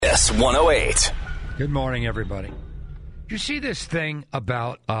Kix 108. Good morning, everybody. You see this thing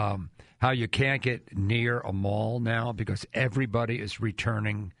about how you can't get near a mall now because everybody is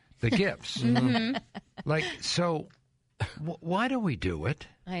returning the gifts? Mm-hmm. Like, so why do we do it?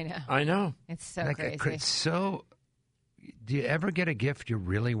 I know. It's so crazy. Do you ever get a gift you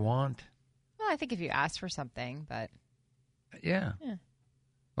really want? Well, I think if you ask for something, but... Yeah.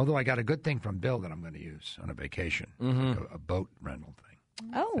 Although I got a good thing from Bill that I'm going to use on a vacation, like a boat rental thing.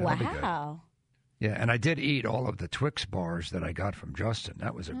 Oh, wow. Yeah, and I did eat all of the Twix bars that I got from Justin.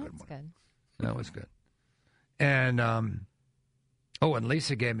 That was a good one. Good. That was good. And and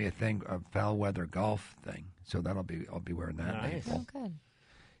Lisa gave me a thing, a foul weather golf thing. So I'll be wearing that in April. Oh, good.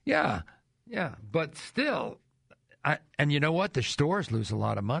 Yeah. But still, and you know what? The stores lose a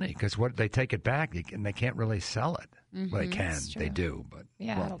lot of money because they take it back and they can't really sell it. Mm-hmm, Well, they can, they do, but they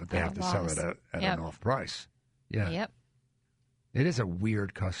have to sell it at an off price. Yeah. Yep. It is a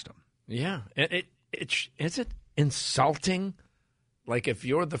weird custom. Yeah. Is it insulting? Like if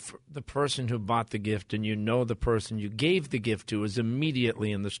you're the person who bought the gift and you know the person you gave the gift to is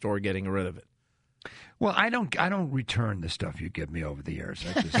immediately in the store getting rid of it. Well, I don't return the stuff you give me over the years.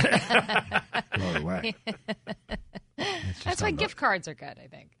 I just throw it away. That's why gift cards are good, I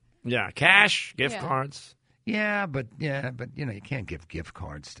think. Yeah, cash, gift cards. Yeah, but you can't give gift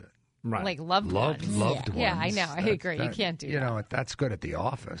cards to like loved ones. Loved ones. Yeah, I know. I agree. You can't do that. You know, that's good at the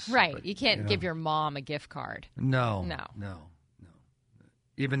office. Right. But, you can't give your mom a gift card. No.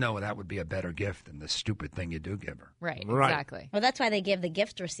 Even though that would be a better gift than the stupid thing you do give her. Right. Exactly. Well, that's why they give the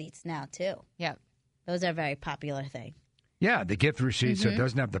gift receipts now, too. Yep. Those are a very popular thing. Yeah, the gift receipt, so it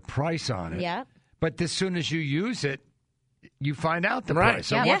doesn't have the price on it. Yep. But as soon as you use it, you find out the price.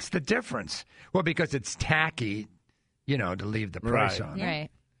 So what's the difference? Well, because it's tacky, to leave the price on it. Right.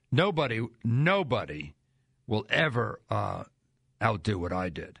 Nobody will ever outdo what I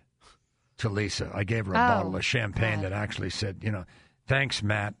did to Lisa. I gave her a bottle of champagne that actually said, thanks,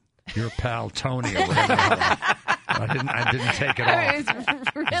 Matt, your pal Tony or whatever. I didn't take it off.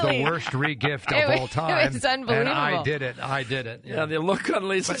 It's the worst re-gift of all time. It's unbelievable. And I did it. Yeah, the look on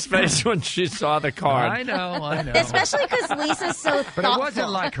Lisa's face when she saw the card. I know. Especially because Lisa's so thoughtful. But it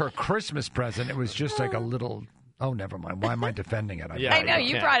wasn't like her Christmas present. It was just like a little... Oh, never mind. Why am I defending it? I know.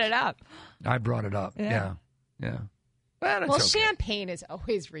 You brought it up. I brought it up. Yeah. Well, champagne is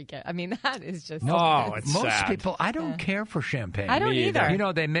always re-gift. I mean, that is just... No, it's most sad. people, I don't care for champagne. I don't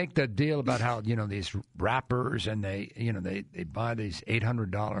either. They make the deal about how, these rappers and they buy these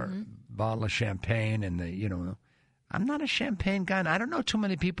 $800 bottle of champagne and I'm not a champagne guy. And I don't know too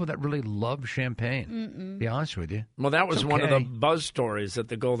many people that really love champagne, to be honest with you. Well, that was one of the buzz stories at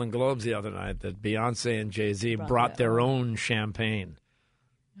the Golden Globes the other night, that Beyonce and Jay-Z brought their own champagne.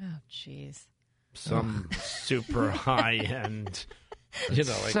 Oh, jeez. Some super high-end,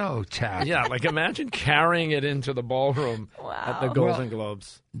 so tacky. Yeah, like imagine carrying it into the ballroom at the Golden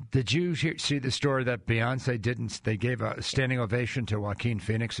Globes. Did you see the story that Beyonce didn't? They gave a standing ovation to Joaquin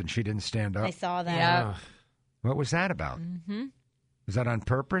Phoenix and she didn't stand up? I saw that. Yeah. What was that about? Mm-hmm. Was that on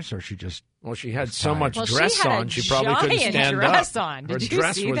purpose or she just... Well, she had so much dress she had on, she probably couldn't stand dress up. On. Did Her you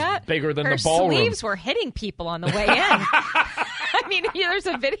dress see was that? bigger than Her the ballroom. Her sleeves were hitting people on the way in. I mean, there's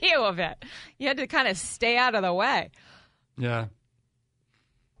a video of it. You had to kind of stay out of the way. Yeah.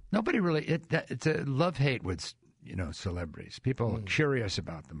 Nobody really... It's a love-hate with, celebrities. People are curious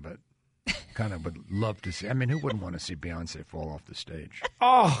about them, but kind of would love to see... I mean, who wouldn't want to see Beyonce fall off the stage?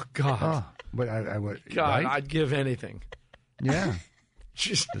 Oh, God. Oh, but I would... God, right? I'd give anything. Yeah.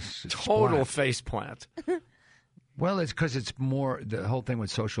 Just total faceplant. Well, it's because it's more... The whole thing with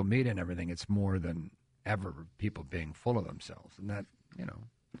social media and everything, it's more than ever people being full of themselves. And that,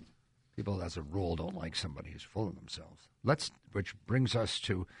 people as a rule don't like somebody who's full of themselves. Which brings us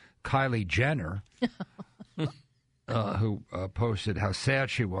to Kylie Jenner, who posted how sad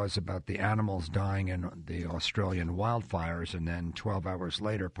she was about the animals dying in the Australian wildfires, and then 12 hours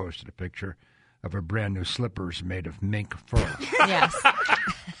later posted a picture of her brand new slippers made of mink fur. Yes,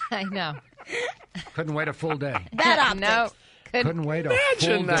 I know. Couldn't wait a full day. Bad optics. No. Couldn't wait a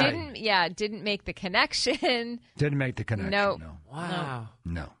full day. Didn't make the connection. Didn't make the connection. No. Wow.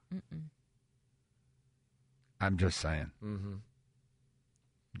 No. I'm just saying. Mm-hmm.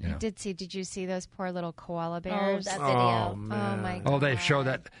 I did see. Did you see those poor little koala bears? Oh, that video. Oh, man. Oh my God. Oh,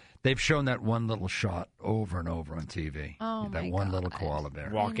 they've shown that one little shot over and over on TV. Oh, that my one God. little koala bear.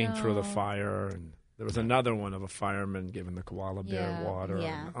 Walking through the fire. And there was another one of a fireman giving the koala bear water.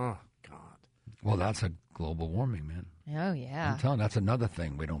 Yeah. And, oh, God. Well, that's a global warming, man. Oh, yeah. I'm telling you, that's another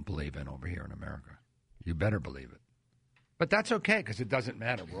thing we don't believe in over here in America. You better believe it. But that's okay because it doesn't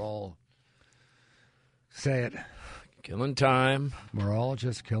matter. We're all... Say it. Killing time. We're all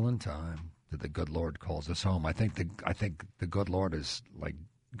just killing time till the good Lord calls us home. I think the good Lord is like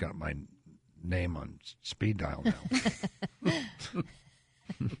got my name on speed dial now.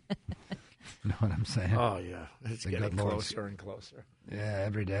 You know what I'm saying? Oh, yeah. It's The getting good Lord's- closer and closer. Yeah,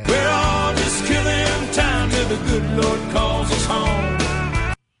 every day. We're all just killing time till the good Lord calls us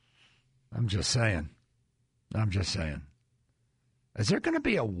home. I'm just saying. Is there going to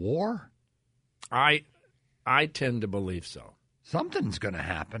be a war? I tend to believe so. Something's going to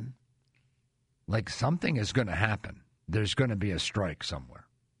happen. Like something is going to happen. There's going to be a strike somewhere.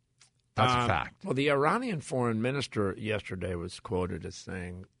 That's a fact. Well, the Iranian foreign minister yesterday was quoted as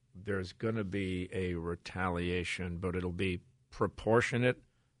saying there's going to be a retaliation, but it'll be proportionate,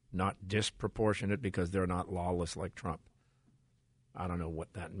 not disproportionate, because they're not lawless like Trump. I don't know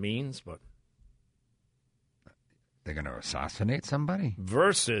what that means, but They're going to assassinate somebody?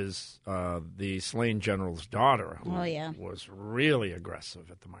 versus the slain general's daughter, who Oh, yeah. was really aggressive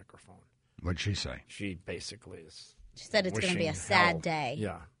at the microphone. What'd she say? She basically is. She said it's going to be a wishing sad hell. day.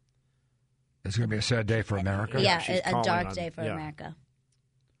 Yeah. It's going to be a sad day for America? Yeah, she's a calling dark on- day for yeah. America.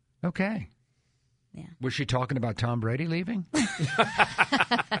 Okay. Yeah. Was she talking about Tom Brady leaving?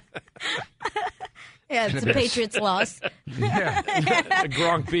 Yeah, it's a Patriots loss. Yeah.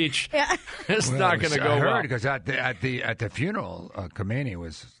 Gronk Beach. Yeah. It's not going to go I heard well. because at the funeral, Khomeini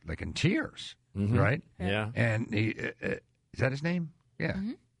was like in tears, right? Yeah. And he is that his name? Yeah.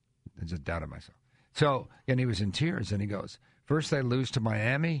 I just doubted myself. So, and he was in tears, and he goes, first they lose to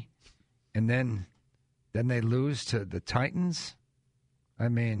Miami, and then they lose to the Titans. I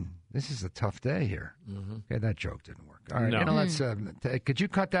mean, this is a tough day here. Okay, that joke didn't work. All right, No. you know, let's. Could you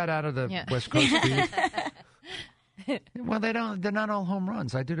cut that out of the Yeah. West Coast feed? Well, they don't. They're not all home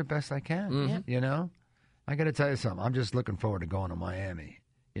runs. I do the best I can. You know, I got to tell you something. I'm just looking forward to going to Miami.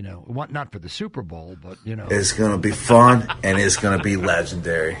 You know, not for the Super Bowl, but you know, It's going to be fun, and it's going to be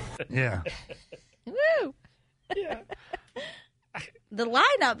legendary. yeah. Woo! The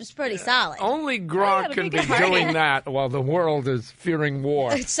lineup is pretty solid. Only Gronk it'll can be be good. doing that while the world is fearing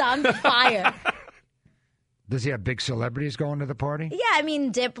war. It's on fire. Does he have big celebrities going to the party? Yeah, I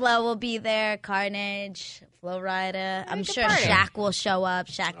mean, Diplo will be there, Carnage, Flo Rida. I'm sure party. Shaq will show up,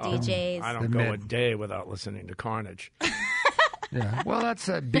 Shaq DJs. I The don't go a mid. day without listening to Carnage. Yeah. Well, that's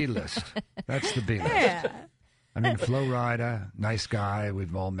a B list. That's the B list. Yeah. I mean, Flo Rida, nice guy.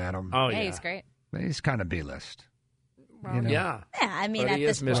 We've all met him. Oh, Yeah, yeah. he's great. But he's kind of B list. You know? Yeah. Yeah, I mean, But at he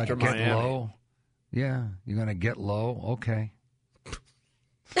this is point. Mr. Get Miami. low. Yeah. You're going to get low? Okay.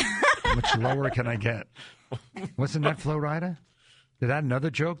 How much lower can I get? Wasn't that Flo Rida? Did that another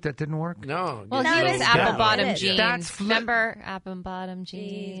joke that didn't work? No. Well, No, he it was is apple good. bottom It is. jeans. That's Remember apple bottom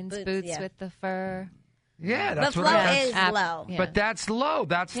jeans, boots, boots yeah. with the fur. Yeah, But that's Flo what I is App- low. yeah. But that's low.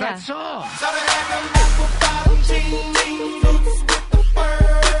 That's Yeah. that song.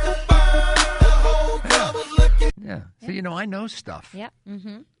 Yeah. So, you know, I know stuff. Yep.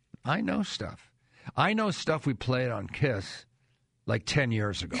 I know stuff. I know stuff we played on Kiss like 10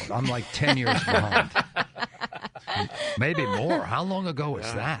 years ago. I'm like 10 years behind. Maybe more. How long ago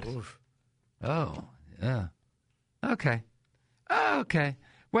was that? Oof. Oh, yeah. Okay. Okay.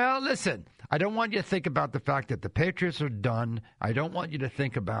 Well, listen, I don't want you to think about the fact that the Patriots are done. I don't want you to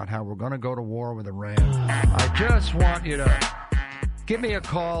think about how we're going to go to war with Iran. I just want you to give me a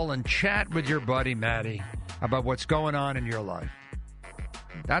call and chat with your buddy, Maddie, about what's going on in your life.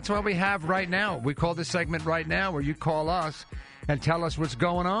 That's what we have right now. We call this segment Right Now, where you call us and tell us what's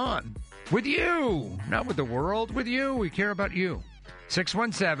going on with you. Not with the world, with you. We care about you.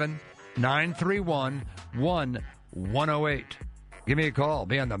 617-931-1108. Give me a call.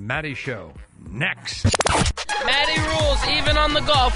 Be on the Maddie Show next. Maddie rules even on the golf